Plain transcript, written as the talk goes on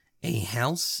A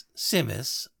House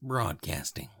Civis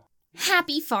Broadcasting.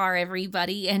 Happy far,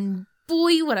 everybody, and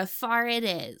boy, what a far it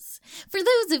is. For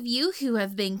those of you who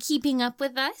have been keeping up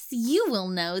with us, you will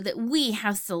know that we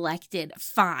have selected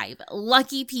 5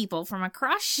 lucky people from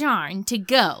across Sharn to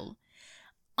go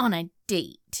on a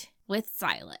date with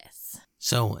Silas.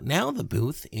 So now the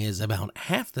booth is about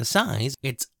half the size.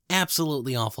 It's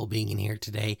absolutely awful being in here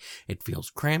today. It feels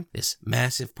cramped. This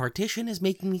massive partition is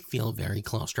making me feel very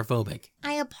claustrophobic.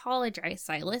 I apologize,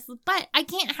 Silas, but I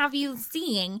can't have you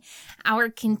seeing our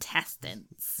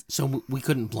contestants. So we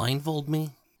couldn't blindfold me?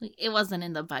 It wasn't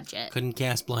in the budget. Couldn't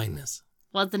cast blindness.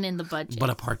 Wasn't in the budget. But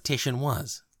a partition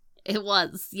was. It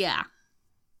was, yeah.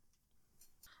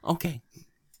 Okay.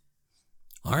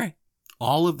 All right.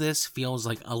 All of this feels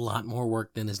like a lot more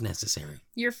work than is necessary.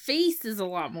 Your face is a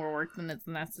lot more work than it's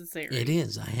necessary. It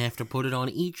is. I have to put it on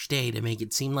each day to make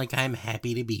it seem like I'm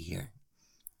happy to be here.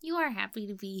 You are happy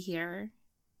to be here.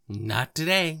 Not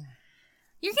today.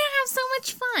 You're gonna have so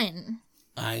much fun.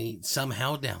 I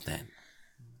somehow doubt that.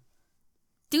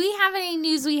 Do we have any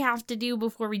news we have to do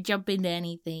before we jump into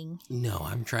anything? No,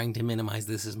 I'm trying to minimize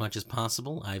this as much as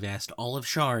possible. I've asked all of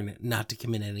Sharn not to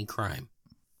commit any crime.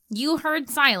 You heard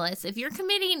Silas. If you're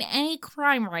committing any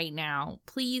crime right now,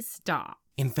 please stop.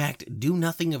 In fact, do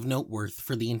nothing of note worth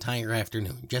for the entire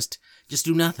afternoon. Just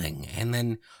do nothing, and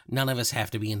then none of us have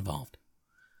to be involved.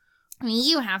 I mean,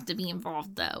 you have to be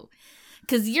involved, though,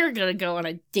 because you're going to go on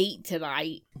a date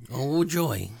tonight. Oh,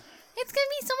 joy. It's going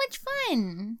to be so much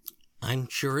fun. I'm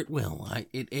sure it will.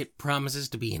 It promises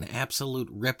to be an absolute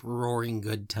rip-roaring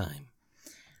good time.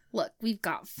 Look, we've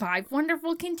got 5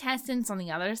 wonderful contestants on the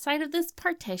other side of this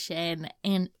partition,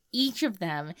 and each of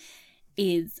them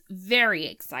is very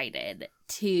excited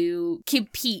to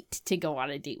compete to go on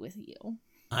a date with you.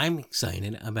 I'm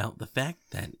excited about the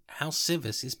fact that House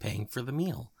Civis is paying for the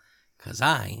meal, because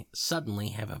I suddenly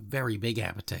have a very big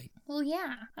appetite. Well,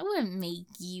 yeah, I wouldn't make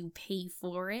you pay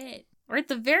for it. Or at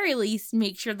the very least,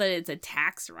 make sure that it's a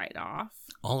tax write-off.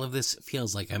 All of this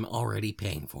feels like I'm already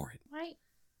paying for it.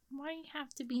 Why you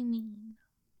have to be mean?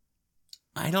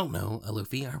 I don't know,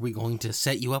 Alufi. Are we going to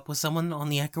set you up with someone on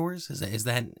the Echoers? Is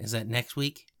that next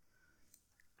week?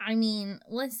 I mean,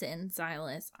 listen,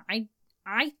 Silas.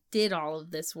 I did all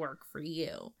of this work for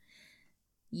you.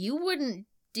 You wouldn't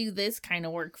do this kind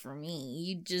of work for me.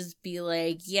 You'd just be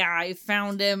like, yeah, I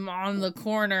found him on the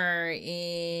corner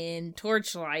in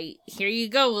Torchlight. Here you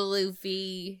go,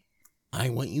 Alufi. I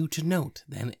want you to note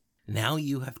that now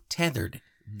you have tethered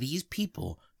these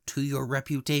people to your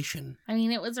reputation. I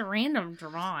mean, it was a random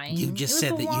drawing. You just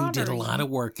said that you did a lot of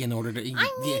work in order to...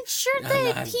 I made sure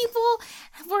that people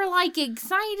were,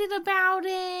 excited about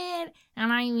it,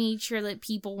 and I made sure that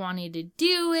people wanted to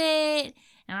do it,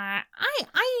 and I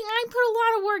put a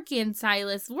lot of work in,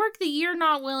 Silas. Work that you're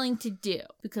not willing to do,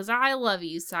 because I love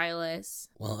you, Silas.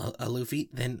 Well, Alufi,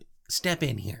 then step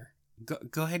in here.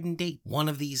 Go ahead and date one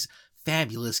of these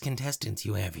fabulous contestants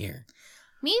you have here.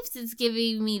 Meeps is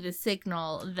giving me the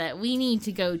signal that we need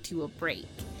to go to a break.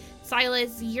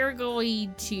 Silas, you're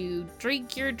going to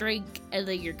drink your drink, and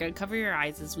then you're going to cover your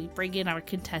eyes as we bring in our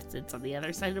contestants on the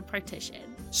other side of the partition.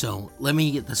 So, let me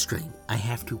get this straight. I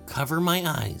have to cover my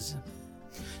eyes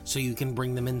so you can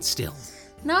bring them in still.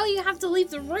 No, you have to leave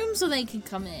the room so they can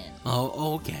come in.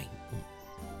 Oh, okay.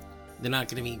 They're not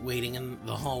going to be waiting in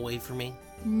the hallway for me?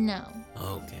 No.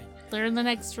 Okay. They're in the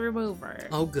next room over.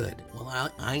 Oh, good.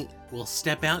 Well, I will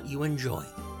step out. You enjoy.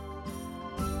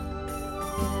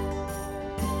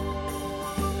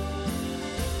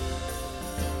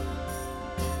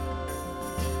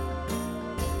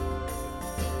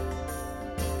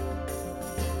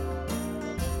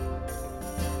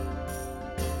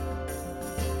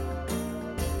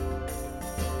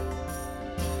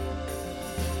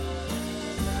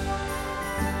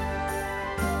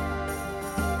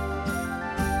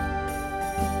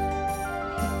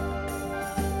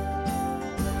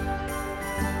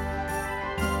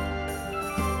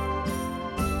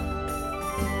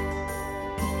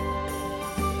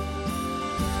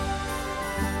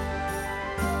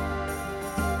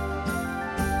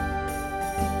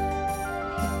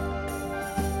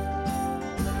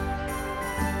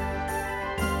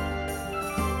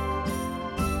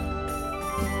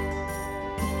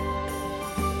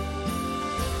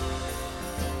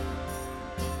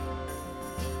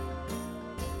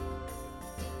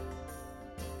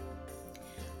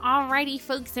 Alrighty,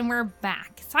 folks, and we're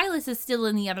back. Silas is still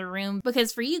in the other room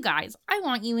because for you guys, I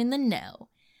want you in the know.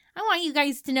 I want you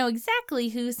guys to know exactly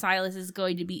who Silas is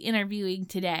going to be interviewing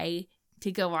today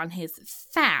to go on his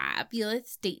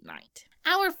fabulous date night.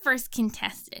 Our first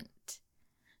contestant.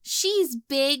 She's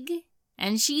big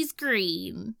and she's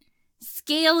green.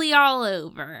 Scaly all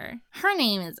over. Her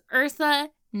name is Eartha,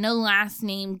 no last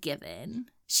name given.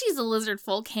 She's a lizard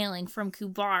folk hailing from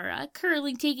Kubara,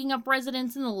 currently taking up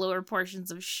residence in the lower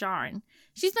portions of Sharn.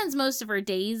 She spends most of her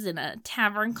days in a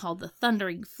tavern called the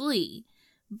Thundering Flea.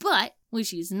 But when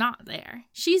she's not there,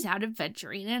 she's out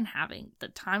adventuring and having the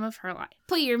time of her life.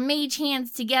 Put your mage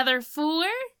hands together for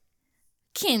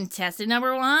contestant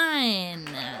number 1.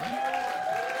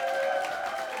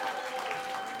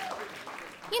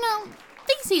 You know,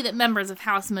 they say that members of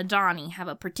House Madani have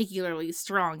a particularly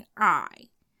strong eye.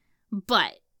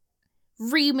 But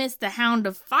Remus the Hound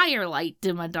of Firelight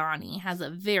de Madani has a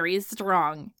very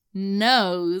strong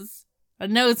nose. A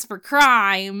nose for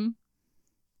crime.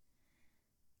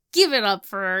 Give it up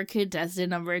for our contestant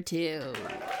number 2.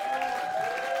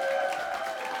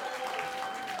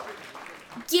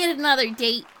 Get another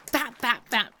date. Bap, bap,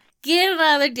 bap. Get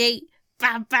another date.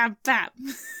 Bap, bap, bap.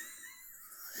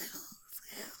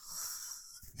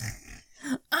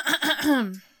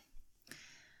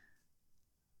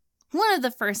 One of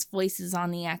the first voices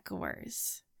on the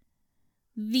Echoers.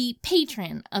 The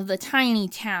patron of the tiny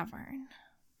tavern.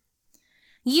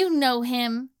 You know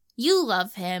him. You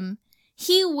love him.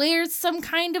 He wears some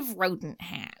kind of rodent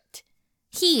hat.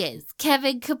 He is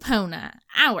Kevin Capona,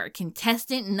 our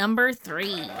contestant number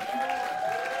 3.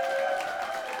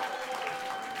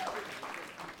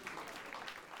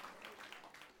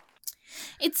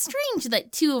 It's strange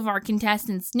that 2 of our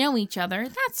contestants know each other.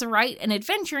 That's right, an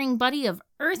adventuring buddy of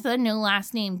Eartha, no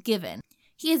last name given.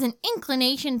 He has an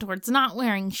inclination towards not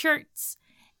wearing shirts,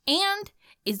 and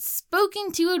is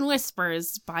spoken to in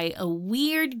whispers by a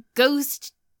weird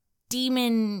ghost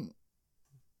demon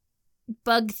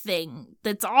bug thing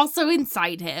that's also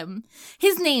inside him.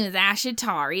 His name is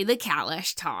Ashatari the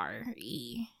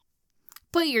Kalashtari.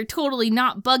 Put your totally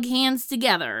not bug hands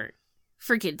together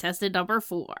for contestant number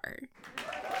 4.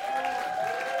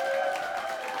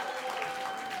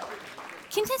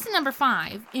 Contestant number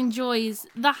 5 enjoys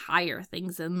the higher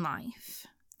things in life.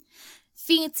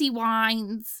 Fancy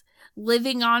wines,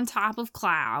 living on top of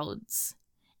clouds,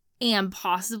 and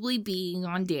possibly being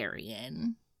on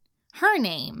Darien. Her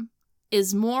name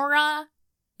is Mora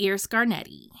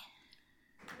Irscarnetti.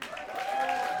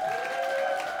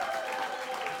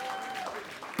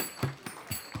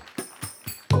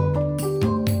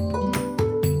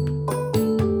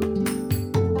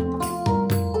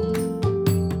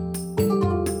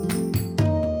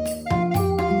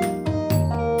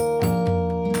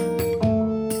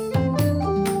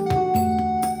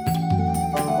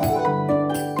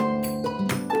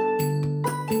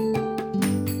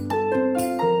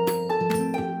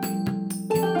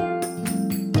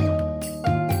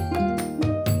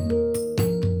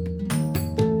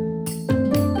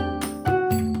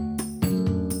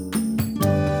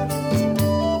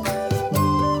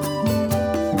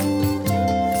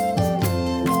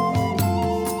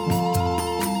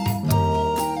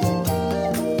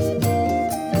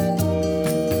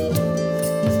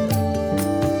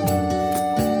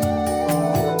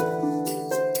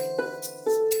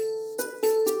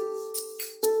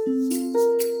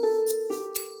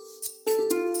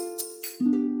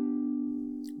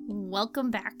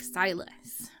 Welcome back,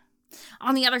 Silas.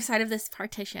 On the other side of this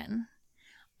partition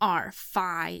are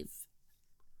 5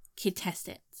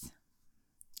 contestants.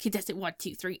 Contestant 1,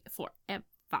 2, 3, 4, and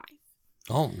 5.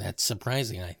 Oh, that's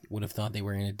surprising. I would have thought they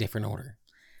were in a different order.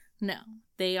 No,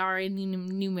 they are in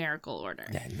numerical order.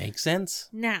 That makes sense.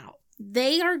 Now,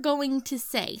 they are going to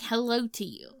say hello to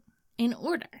you in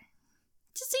order,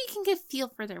 just so you can get a feel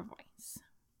for their voice.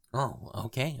 Oh,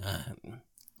 okay.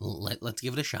 Let's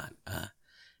give it a shot.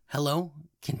 Hello,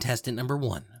 contestant number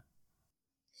 1.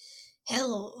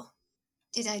 Hello.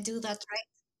 Did I do that right?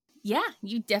 Yeah,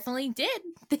 you definitely did.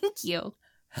 Thank you.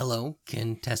 Hello,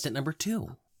 contestant number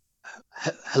 2.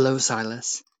 Hello,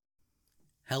 Silas.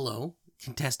 Hello,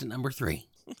 contestant number 3.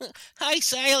 Hi,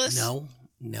 Silas. No.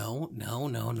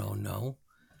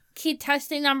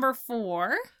 Contestant number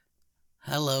 4.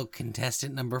 Hello,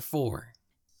 contestant number 4.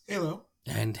 Hello.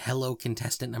 And hello,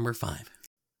 contestant number 5.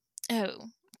 Oh,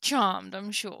 charmed,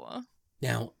 I'm sure.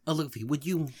 Now, Alufi, would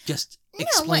you just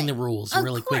explain the rules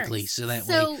really quickly so that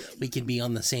way we can be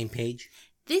on the same page?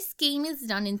 This game is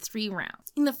done in 3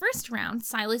 rounds. In the first round,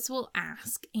 Silas will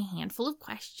ask a handful of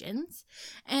questions.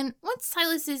 And once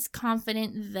Silas is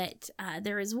confident that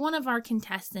there is one of our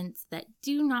contestants that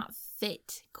do not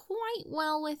fit quite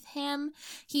well with him,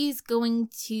 he's going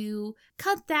to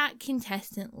cut that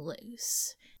contestant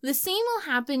loose. The same will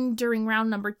happen during round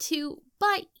number 2,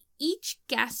 but each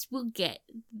guest will get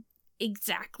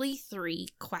exactly 3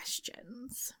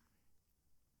 questions.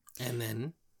 And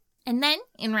then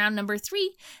in round number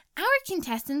 3, Our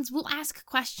contestants will ask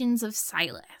questions of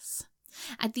Silas.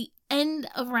 At the end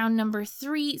of round number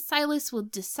 3, Silas will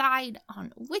decide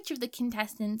on which of the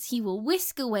contestants he will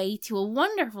whisk away to a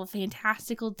wonderful,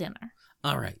 fantastical dinner.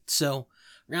 All right, so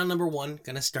round number 1,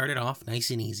 gonna start it off nice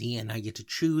and easy, and I get to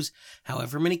choose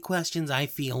however many questions I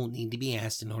feel need to be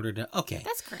asked in order to... Okay.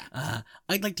 That's correct.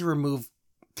 I'd like to remove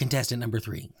contestant number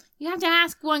 3. You have to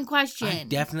ask one question. I've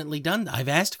definitely done that. I've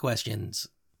asked questions.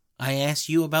 I asked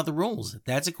you about the rules.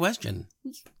 That's a question.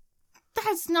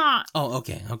 That's not... Oh,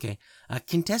 okay.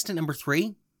 Contestant number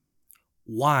 3,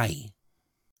 why?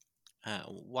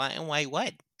 Why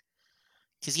what?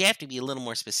 Because you have to be a little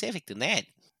more specific than that.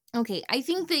 Okay, I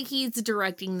think that he's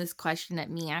directing this question at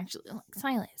me, actually. Like,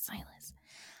 Silas,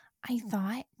 I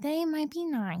thought that it might be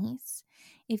nice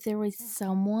if there was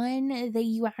someone that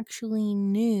you actually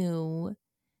knew,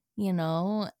 you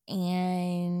know,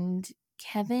 and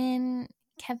Kevin's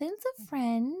a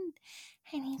friend,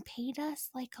 and he paid us,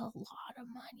 like, a lot of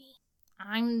money.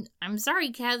 I'm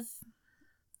sorry, Kev.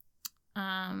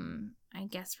 I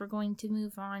guess we're going to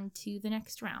move on to the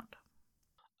next round.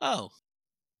 Oh.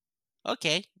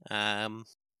 Okay. Well,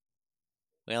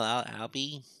 I'll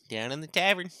be down in the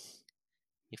tavern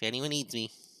if anyone needs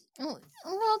me. Well,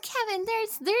 Kevin,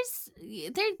 there's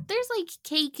like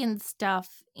cake and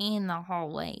stuff in the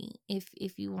hallway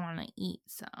if you want to eat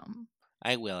some.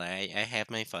 I will. I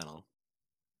have my funnel.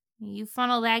 You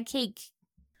funnel that cake.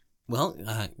 Well,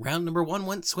 round number 1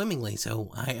 went swimmingly,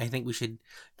 so I think we should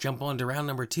jump on to round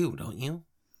number 2, don't you?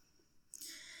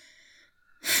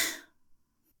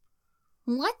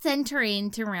 Let's enter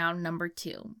into round number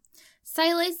 2.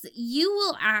 Silas, you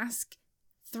will ask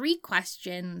 3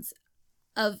 questions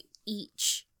of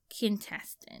each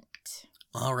contestant.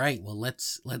 All right, well,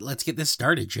 let's get this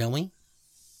started, shall we?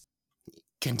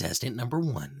 Contestant number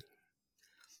 1.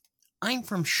 I'm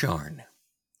from Sharn,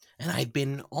 and I've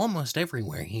been almost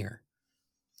everywhere here.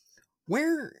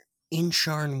 Where in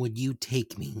Sharn would you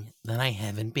take me that I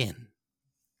haven't been?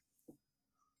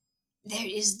 There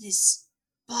is this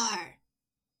bar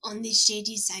on the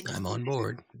shady side of I'm the on river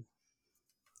board.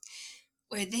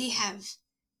 where they have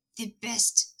the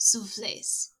best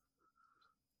souffles.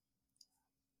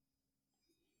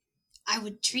 I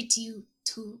would treat you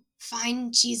to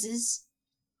fine cheeses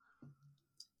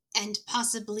and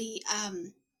possibly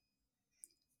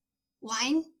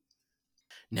wine.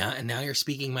 Now you're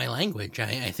speaking my language.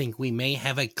 I think we may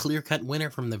have a clear-cut winner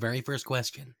from the very first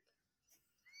question.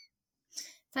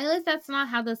 Silas, that's not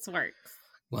how this works.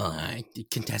 Well,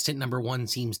 contestant number 1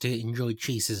 seems to enjoy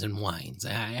cheeses and wines.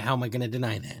 How am I going to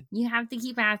deny that? You have to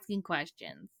keep asking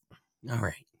questions. All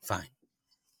right, fine.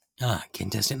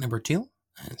 Contestant number 2,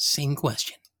 same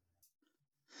question.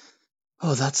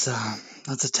 Oh, that's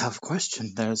a tough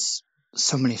question. There's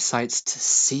so many sights to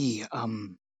see.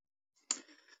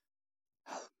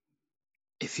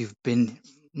 If you've been,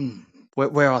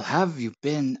 where all have you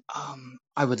been?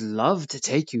 I would love to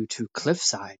take you to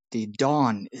Cliffside. The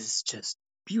dawn is just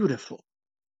beautiful.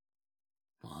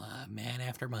 Well, a man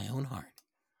after my own heart.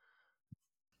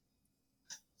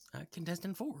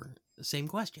 Contestant 4, the same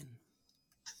question.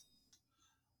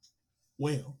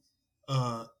 Well,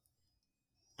 I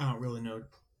don't really know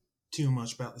too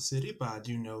much about the city, but I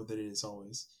do know that it is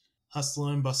always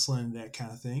hustling, bustling, that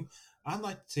kind of thing. I'd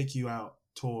like to take you out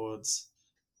towards,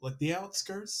 like, the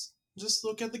outskirts. Just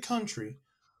look at the country.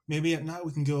 Maybe at night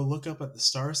we can go look up at the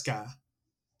star sky.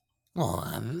 Well,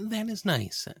 that is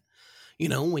nice. You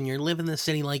know, when you're living in the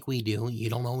city like we do, you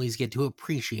don't always get to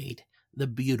appreciate the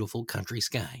beautiful country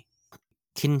sky.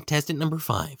 Contestant number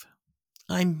 5.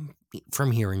 I'm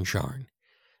from here in Sharn,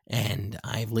 and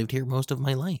I've lived here most of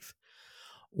my life.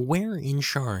 Where in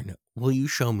Sharn will you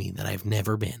show me that I've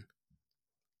never been?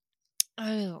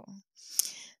 Oh,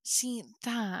 see,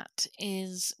 that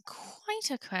is quite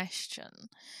a question.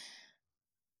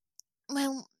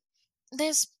 Well,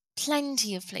 there's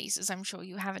plenty of places I'm sure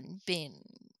you haven't been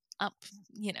up,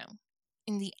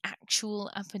 in the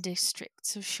actual upper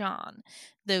districts of Sharn,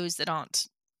 those that aren't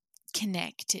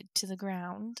connected to the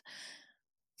ground.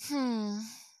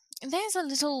 There's a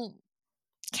little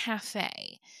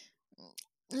cafe,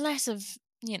 less of,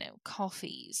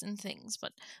 coffees and things,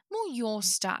 but more your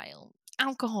style,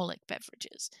 alcoholic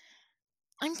beverages.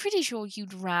 I'm pretty sure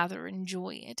you'd rather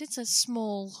enjoy it. It's a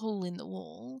small hole in the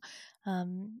wall.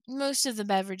 Most of the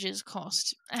beverages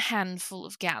cost a handful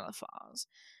of Galifars.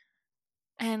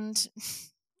 And,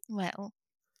 well,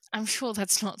 I'm sure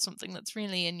that's not something that's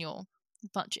really in your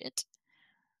budget.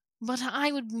 But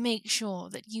I would make sure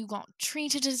that you got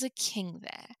treated as a king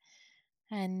there,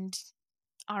 and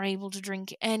are able to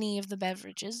drink any of the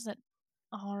beverages that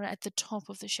are at the top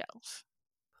of the shelf.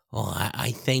 Well,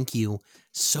 I thank you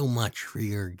so much for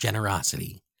your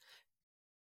generosity.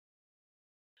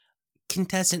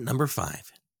 Contestant number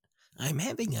 5. I'm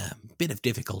having a bit of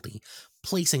difficulty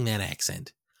placing that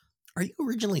accent. Are you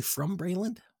originally from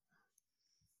Brayland?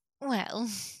 Well,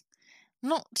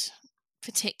 not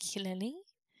particularly.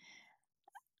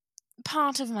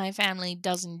 Part of my family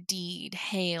does indeed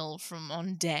hail from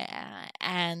Ondare,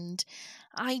 and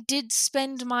I did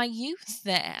spend my youth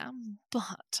there,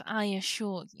 but I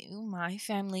assure you, my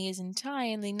family is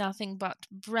entirely nothing but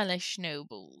Brellish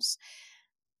nobles,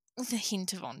 with a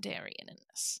hint of Ondarian in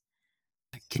us.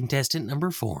 Contestant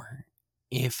number 4.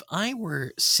 If I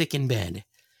were sick in bed,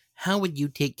 how would you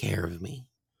take care of me?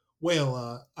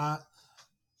 Well, I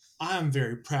am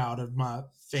very proud of my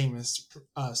famous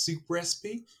soup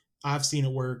recipe. I've seen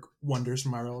it work wonders for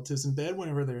my relatives in bed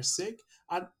whenever they're sick.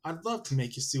 I'd love to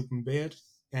make you soup in bed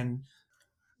and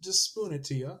just spoon it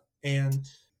to you and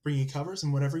bring you covers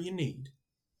and whatever you need.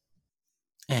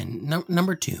 And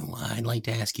number 2, I'd like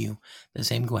to ask you the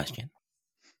same question.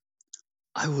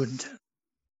 I would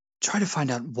try to find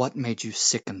out what made you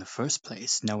sick in the first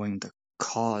place, knowing the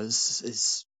cause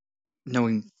is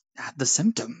knowing the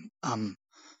symptom.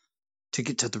 To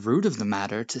get to the root of the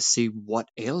matter, to see what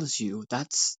ails you,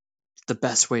 that's the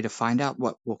best way to find out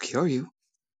what will cure you.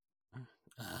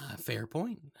 Fair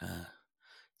point.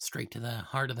 Straight to the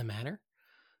heart of the matter.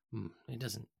 It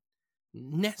doesn't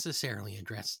necessarily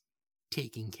address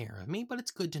taking care of me, but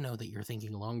it's good to know that you're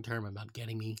thinking long term about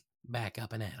getting me back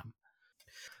up and at 'em.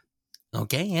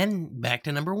 Okay, and back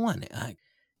to number 1.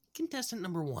 Contestant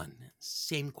number 1,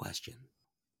 same question.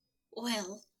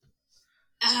 Well,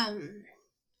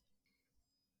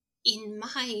 in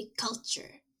my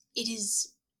culture, it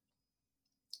is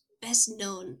best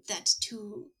known that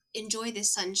to enjoy the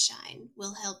sunshine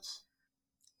will help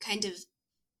kind of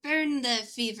burn the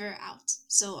fever out.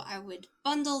 So I would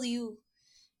bundle you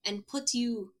and put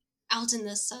you out in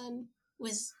the sun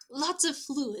with lots of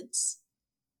fluids.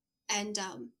 And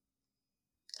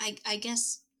I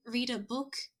guess read a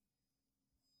book.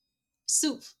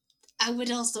 Soup. I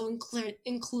would also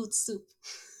include soup.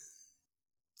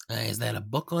 Is that a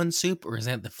book on soup, or is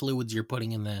that the fluids you're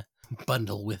putting in the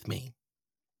bundle with me?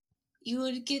 You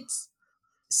would get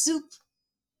soup,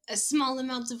 a small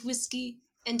amount of whiskey,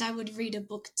 and I would read a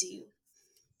book to you.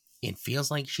 It feels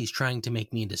like she's trying to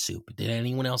make me into soup. Did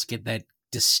anyone else get that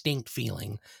distinct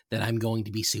feeling that I'm going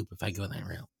to be soup if I go that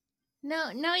route?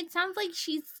 No, it sounds like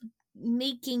she's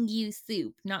making you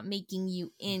soup, not making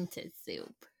you into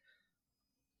soup.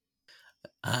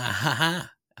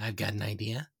 I've got an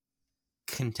idea.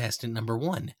 Contestant number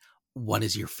 1, what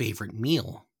is your favorite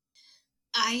meal?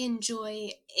 I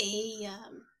enjoy a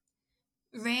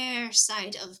rare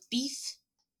side of beef,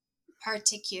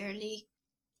 particularly.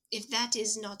 If that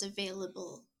is not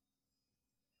available,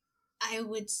 I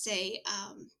would say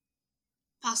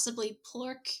possibly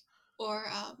pork or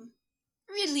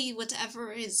really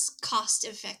whatever is cost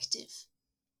effective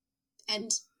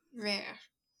and rare.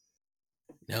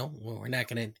 No, well, we're not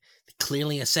going to.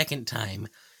 Clearly, a second time.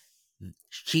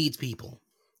 She eats people.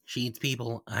 She eats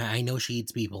people. I know she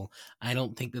eats people. I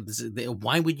don't think that this is.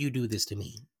 Why would you do this to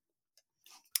me?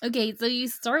 Okay, so you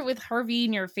start with her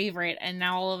being your favorite, and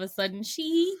now all of a sudden she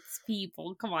eats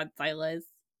people. Come on, Silas.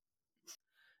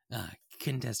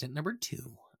 Contestant number 2.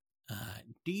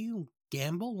 Do you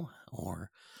gamble, or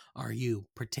are you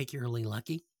particularly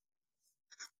lucky?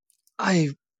 I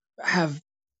have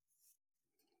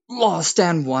lost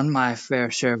and won my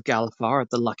fair share of Galifar at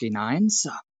the Lucky Nines.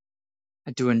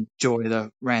 I do enjoy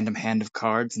the random hand of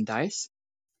cards and dice.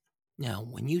 Now,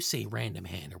 when you say random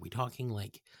hand, are we talking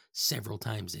like several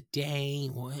times a day?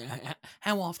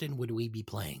 How often would we be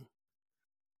playing?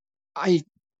 I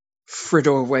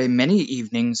fritter away many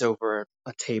evenings over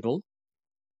a table.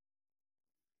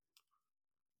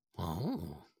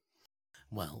 Oh,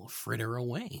 well, fritter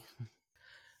away.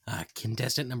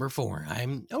 Contestant number 4. I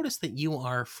noticed that you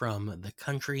are from the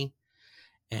country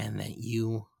and that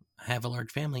you have a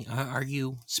large family. Are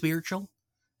you spiritual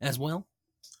as well?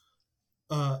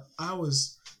 I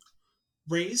was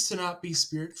raised to not be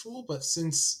spiritual, but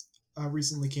since I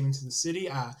recently came into the city,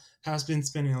 I have been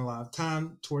spending a lot of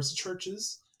time towards the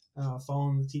churches,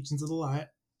 following the teachings of the light.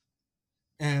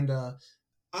 And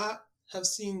I have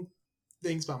seen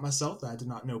things about myself that I did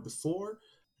not know before.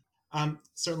 I'm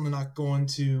certainly not going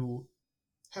to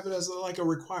have it as a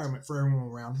requirement for everyone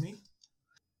around me.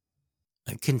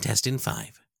 Contestant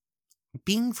 5.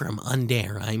 Being from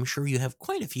Undare, I'm sure you have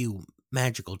quite a few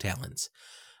magical talents.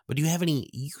 But do you have any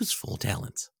useful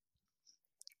talents?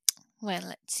 Well,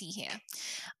 let's see here.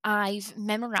 I've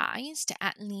memorized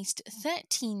at least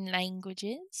 13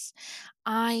 languages.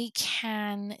 I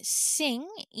can sing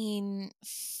in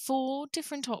 4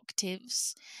 different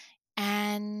octaves.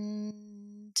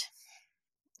 And,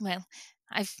 well,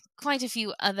 I've quite a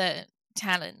few other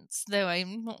talents, though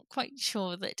I'm not quite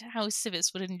sure that House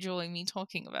Civis would enjoy me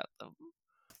talking about them.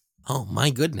 Oh, my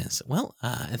goodness. Well,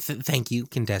 thank you,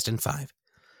 Contestant 5.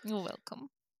 You're welcome.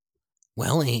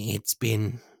 Well, it's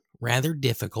been rather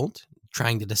difficult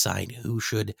trying to decide who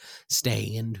should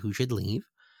stay and who should leave,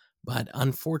 but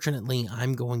unfortunately,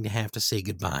 I'm going to have to say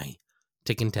goodbye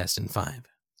to Contestant 5.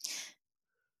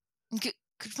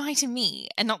 Goodbye to me,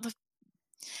 and not the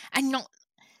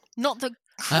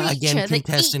creature Again, that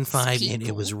Contestant eats 5, people.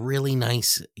 it was really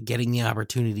nice getting the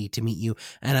opportunity to meet you,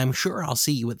 and I'm sure I'll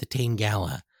see you at the Tane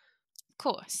Gala. Of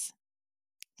course.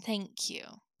 Thank you.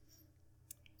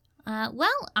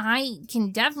 Well, I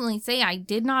can definitely say I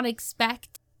did not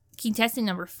expect contestant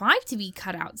number 5 to be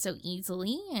cut out so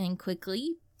easily and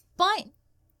quickly, but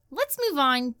let's move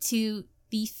on to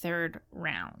the third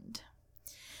round.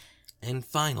 And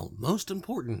final, most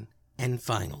important, and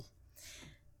final.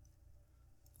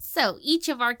 So each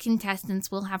of our contestants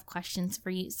will have questions for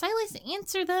you. Silas,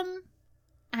 answer them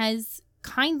as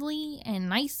kindly and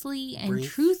nicely and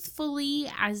Brief.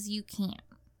 truthfully as you can.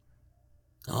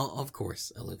 Oh, of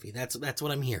course, Luffy. That's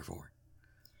what I'm here for.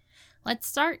 Let's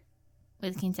start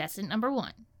with contestant number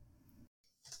 1.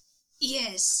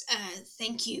 Yes,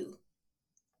 thank you.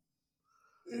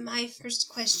 My first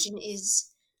question is,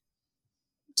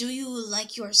 do you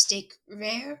like your steak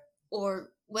rare or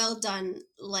well done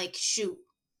like Shu?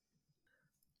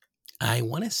 I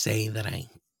want to say that I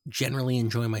generally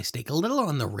enjoy my steak a little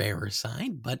on the rarer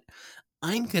side, but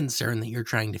I'm concerned that you're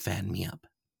trying to fatten me up.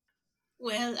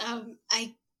 Well,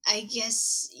 I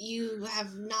guess you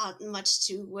have not much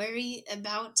to worry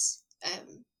about.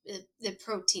 The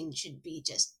protein should be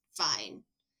just fine.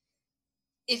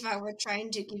 If I were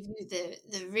trying to give you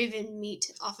the ribbon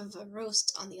meat off of a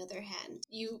roast, on the other hand,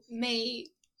 you may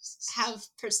have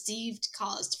perceived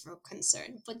cause for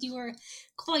concern, but you are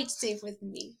quite safe with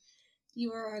me.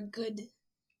 You are a good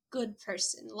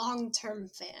person, long-term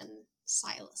fan,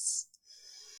 Silas.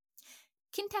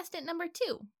 Contestant number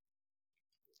 2.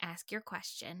 Ask your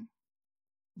question.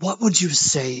 What would you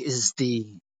say is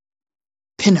the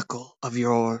pinnacle of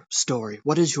your story?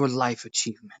 What is your life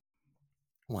achievement?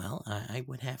 Well, I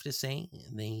would have to say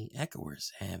the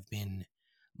Echoers have been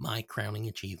my crowning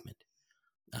achievement.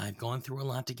 I've gone through a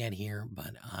lot to get here,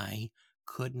 but I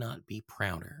could not be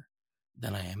prouder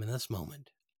than I am in this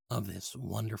moment of this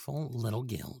wonderful little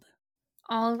guild.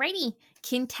 Alrighty,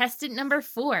 contestant number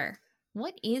 4.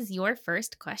 What is your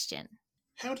first question?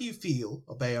 How do you feel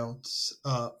about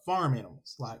farm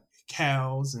animals like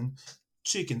cows and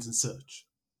chickens and such?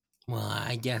 Well,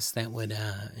 I guess that would,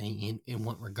 in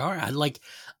what regard?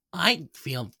 I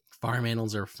feel farm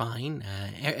animals are fine.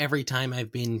 Every time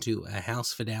I've been to a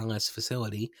House Fidalis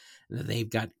facility, they've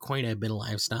got quite a bit of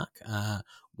livestock.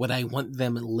 Would I want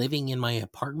them living in my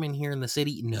apartment here in the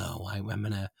city? No, I'm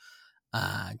gonna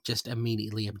just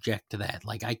immediately object to that.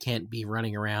 Like, I can't be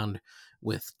running around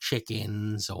with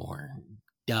chickens or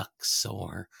ducks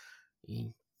or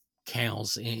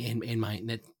cows in my.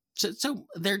 So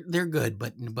they're good,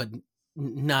 but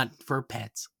not for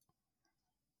pets.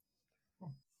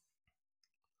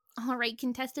 All right,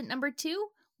 contestant number 2,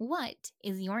 what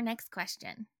is your next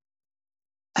question?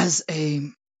 As a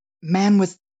man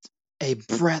with a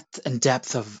breadth and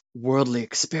depth of worldly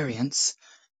experience,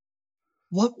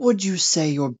 what would you say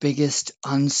your biggest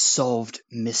unsolved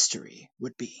mystery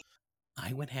would be?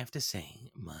 I would have to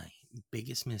say my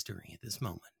biggest mystery at this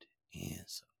moment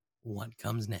is what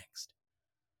comes next.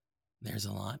 There's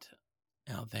a lot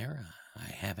out there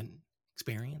I haven't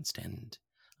experienced and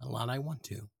a lot I want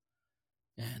to.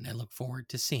 And I look forward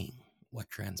to seeing what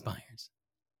transpires.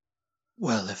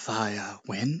 Well, if I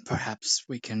win, perhaps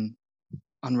we can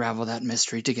unravel that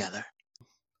mystery together.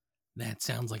 That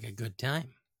sounds like a good time.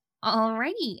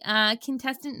 Alrighty,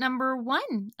 contestant number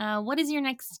 1, what is your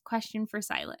next question for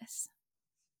Silas?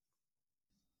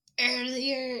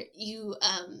 Earlier, you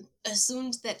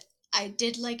assumed that I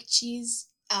did like cheese,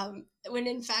 when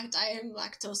in fact I am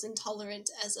lactose intolerant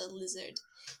as a lizard.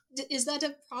 Is that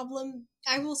a problem?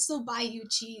 I will still buy you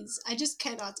cheese. I just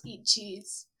cannot eat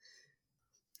cheese.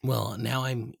 Well, now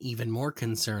I'm even more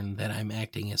concerned that I'm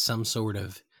acting as some sort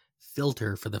of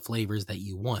filter for the flavors that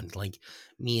you want. Like,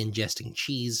 me ingesting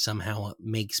cheese somehow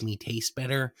makes me taste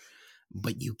better.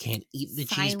 but you can't eat the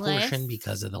cheese portion Silas.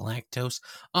 because of the lactose.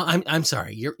 I'm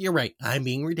sorry. You're right. I'm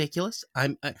being ridiculous.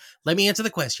 Let me answer the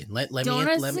question. Let me Don't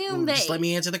let me assume just that- let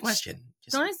me answer the question.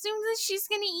 Don't assume that she's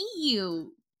gonna eat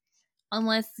you.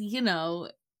 Unless,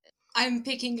 I'm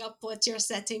picking up what you're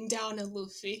setting down,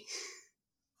 Luffy.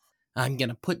 I'm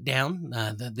gonna put down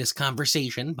this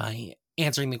conversation by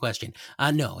answering the question.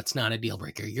 No, it's not a deal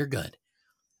breaker. You're good.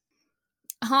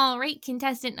 All right,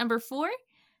 contestant number 4.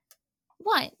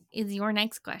 What is your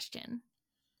next question?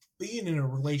 Being in a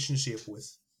relationship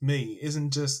with me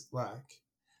isn't just like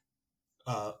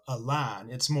a line.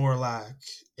 It's more like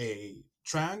a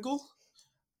triangle.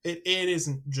 It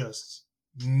isn't just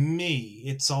me.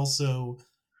 It's also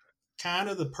kind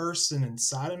of the person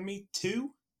inside of me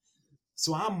too.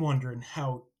 So I'm wondering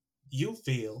how you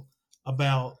feel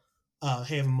about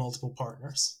having multiple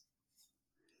partners.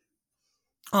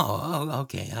 Oh,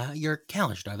 okay. You're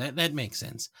Kalishtar. That makes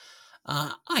sense.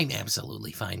 I'm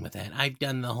absolutely fine with that. I've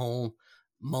done the whole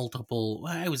multiple.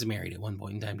 I was married at one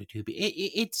point in time to 2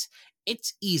 people.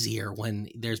 It's easier when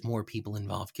there's more people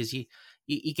involved because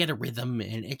you get a rhythm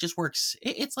and it just works.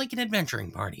 It's like an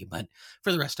adventuring party, but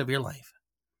for the rest of your life.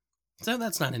 So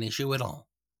that's not an issue at all.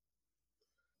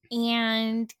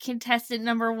 And contestant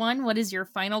number 1, what is your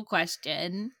final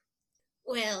question?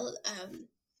 Well,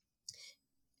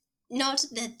 not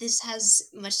that this has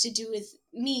much to do with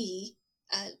me,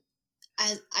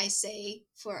 as I say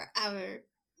for our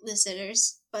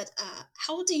listeners, but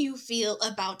how do you feel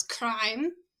about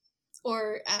crime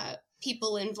or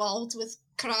people involved with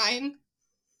crime?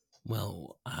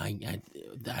 Well,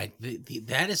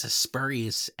 that is a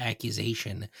spurious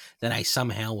accusation that I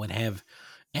somehow would have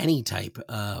any type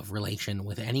of relation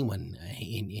with anyone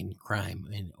in crime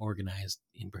and organized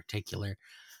in particular.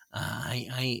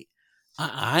 I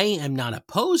am not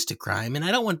opposed to crime, and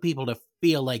I don't want people to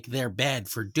feel like they're bad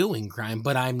for doing crime,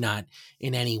 but I'm not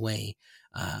in any way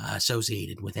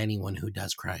associated with anyone who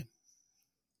does crime.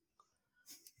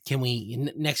 Can we,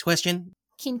 next question?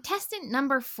 Contestant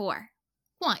number 4,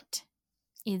 what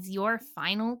is your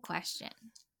final question?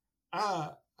 I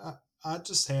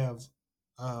just have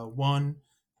one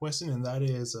question, and that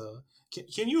is,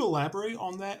 can you elaborate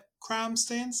on that crime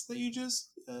stance that you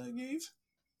just gave?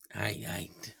 I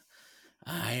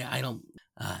don't.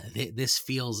 This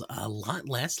feels a lot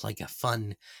less like a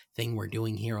fun thing we're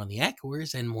doing here on the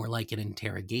Echoers and more like an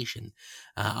interrogation.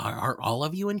 Are all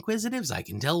of you inquisitives? I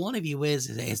can tell one of you is.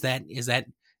 Is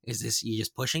this you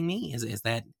just pushing me? Is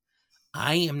that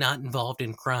I am not involved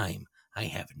in crime? I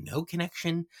have no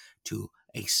connection to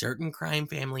a certain crime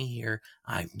family here.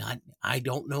 I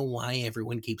don't know why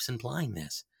everyone keeps implying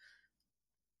this.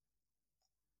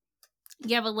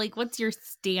 Yeah, but what's your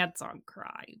stance on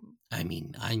crime? I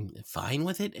mean, I'm fine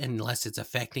with it unless it's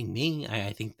affecting me.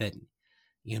 I think that,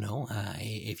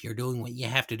 if you're doing what you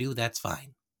have to do, that's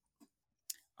fine.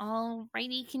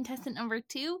 Alrighty, contestant number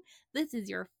 2, this is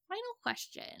your final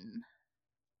question.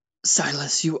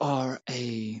 Silas, you are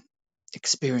a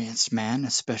experienced man,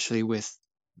 especially with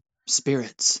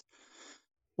spirits.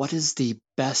 What is the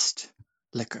best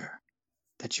liquor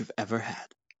that you've ever had?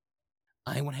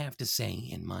 I would have to say,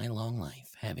 in my long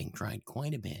life, having tried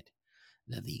quite a bit,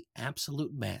 that the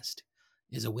absolute best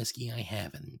is a whiskey I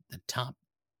have in the top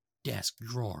desk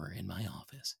drawer in my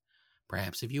office.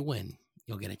 Perhaps if you win,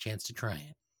 you'll get a chance to try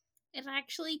it. It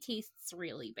actually tastes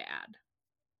really bad.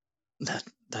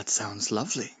 That sounds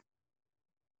lovely.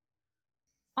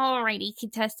 Alrighty,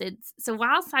 contestants. So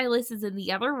while Silas is in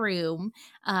the other room,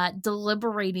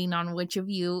 deliberating on which of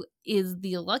you is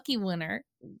the lucky winner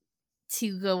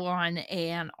to go on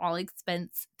an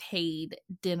all-expense-paid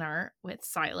dinner with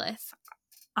Silas,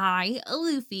 I,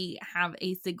 Luffy, have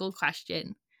a single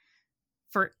question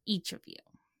for each of you.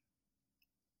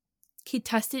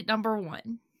 Contestant number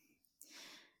 1,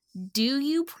 do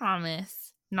you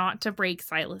promise not to break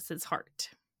Silas's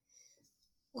heart?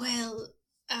 Well,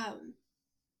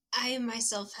 I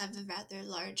myself have a rather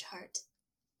large heart,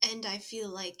 and I feel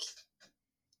like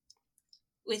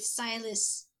with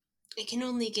Silas, it can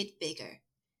only get bigger.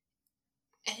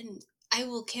 And I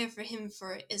will care for him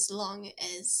for as long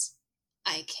as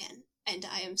I can. And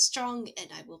I am strong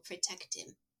and I will protect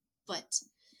him. But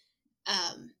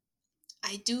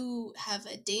I do have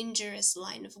a dangerous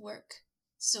line of work.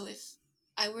 So if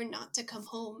I were not to come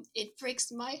home, it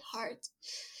breaks my heart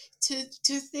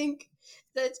to think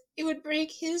that it would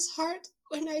break his heart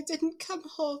when I didn't come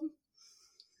home.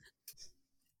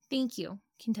 Thank you,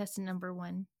 contestant number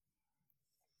 1.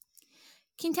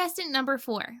 Contestant number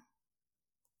 4,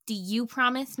 do you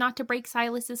promise not to break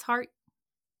Silas's heart?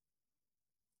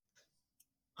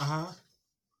 I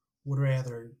would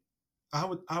rather.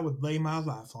 I would lay my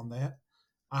life on that.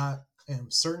 I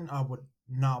am certain I would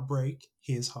not break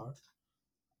his heart.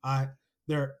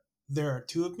 There are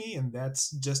two of me, and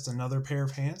that's just another pair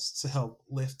of hands to help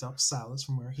lift up Silas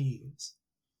from where he is.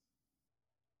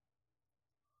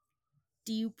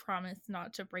 Do you promise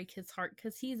not to break his heart?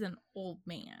 Because he's an old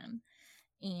man.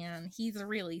 And he's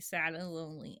really sad and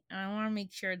lonely. And I want to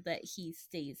make sure that he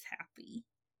stays happy.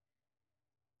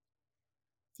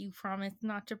 Do you promise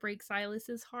not to break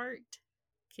Silas's heart?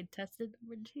 Contestant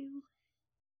number 2.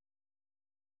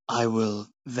 I will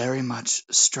very much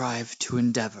strive to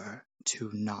endeavor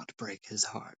to not break his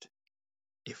heart,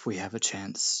 if we have a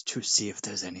chance to see if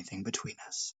there's anything between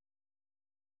us.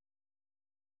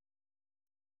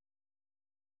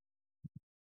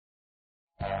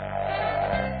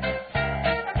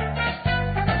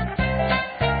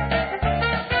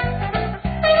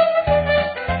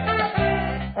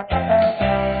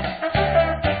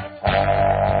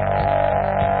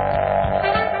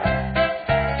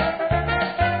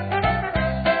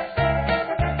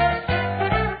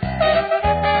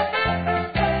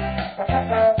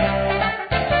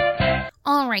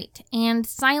 Alright, and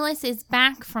Silas is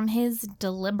back from his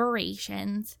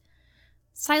deliberations.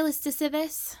 Silas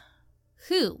DeCivis,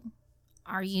 who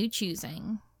are you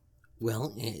choosing?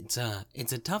 Well, it's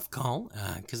a tough call,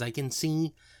 because I can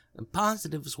see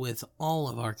positives with all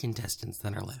of our contestants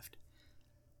that are left.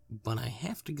 But I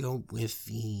have to go with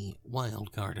the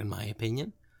wild card, in my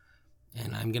opinion.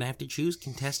 And I'm gonna have to choose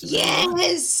contestant number 1.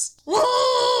 Yes!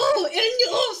 Whoa! In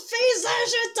your face,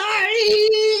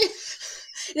 Ashatari!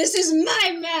 This is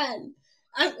my man!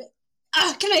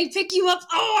 Can I pick you up?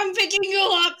 Oh, I'm picking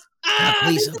you up!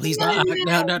 Please, no,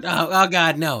 oh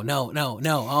God, no,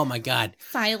 oh my God.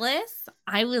 Silas,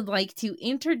 I would like to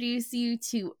introduce you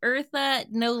to Eartha,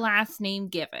 no last name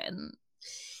given.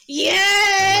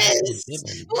 Yes!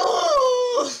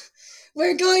 Oh!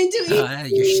 We're going to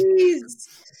eat these!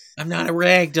 I'm not a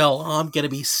ragdoll. Oh, I'm gonna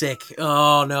be sick.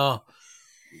 Oh no.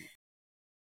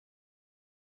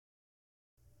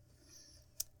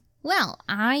 Well,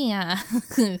 I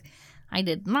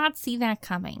did not see that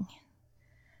coming.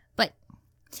 But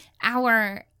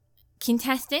our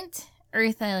contestant,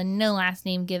 Eartha, no last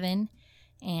name given,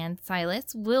 and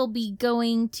Silas will be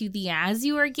going to the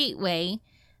Azure Gateway,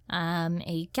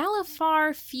 a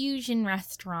Galifar fusion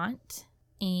restaurant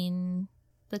in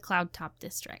the Cloudtop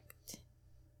District.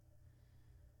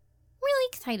 Really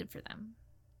excited for them.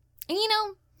 And you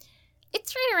know,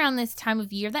 it's right around this time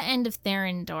of year, the end of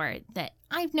Therendor, that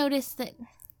I've noticed that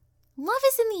love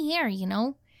is in the air, you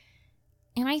know?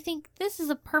 And I think this is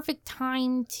a perfect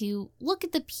time to look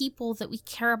at the people that we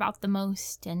care about the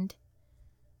most and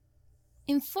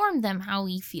inform them how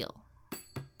we feel.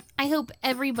 I hope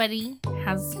everybody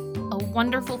has a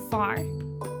wonderful far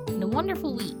and a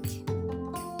wonderful week.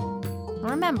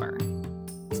 Remember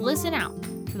to listen out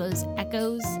for those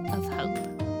echoes of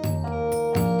hope.